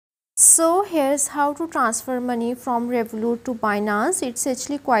So here's how to transfer money from Revolut to Binance. It's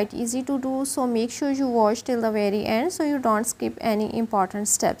actually quite easy to do, so make sure you watch till the very end so you don't skip any important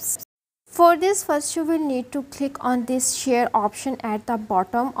steps. For this, first you will need to click on this share option at the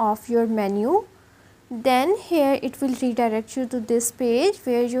bottom of your menu. Then here it will redirect you to this page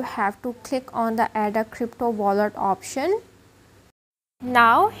where you have to click on the add a crypto wallet option.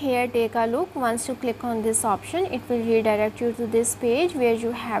 Now here take a look. Once you click on this option, it will redirect you to this page where you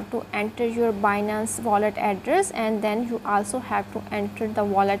have to enter your Binance wallet address, and then you also have to enter the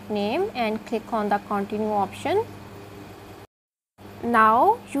wallet name and click on the continue option.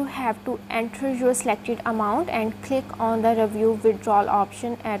 Now you have to enter your selected amount and click on the review withdrawal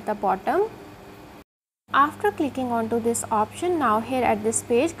option at the bottom. After clicking onto this option, now here at this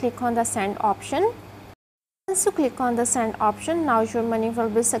page click on the send option. Once you click on the send option, now your money will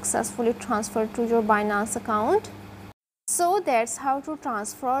be successfully transferred to your Binance account. So that's how to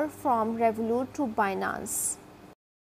transfer from Revolut to Binance.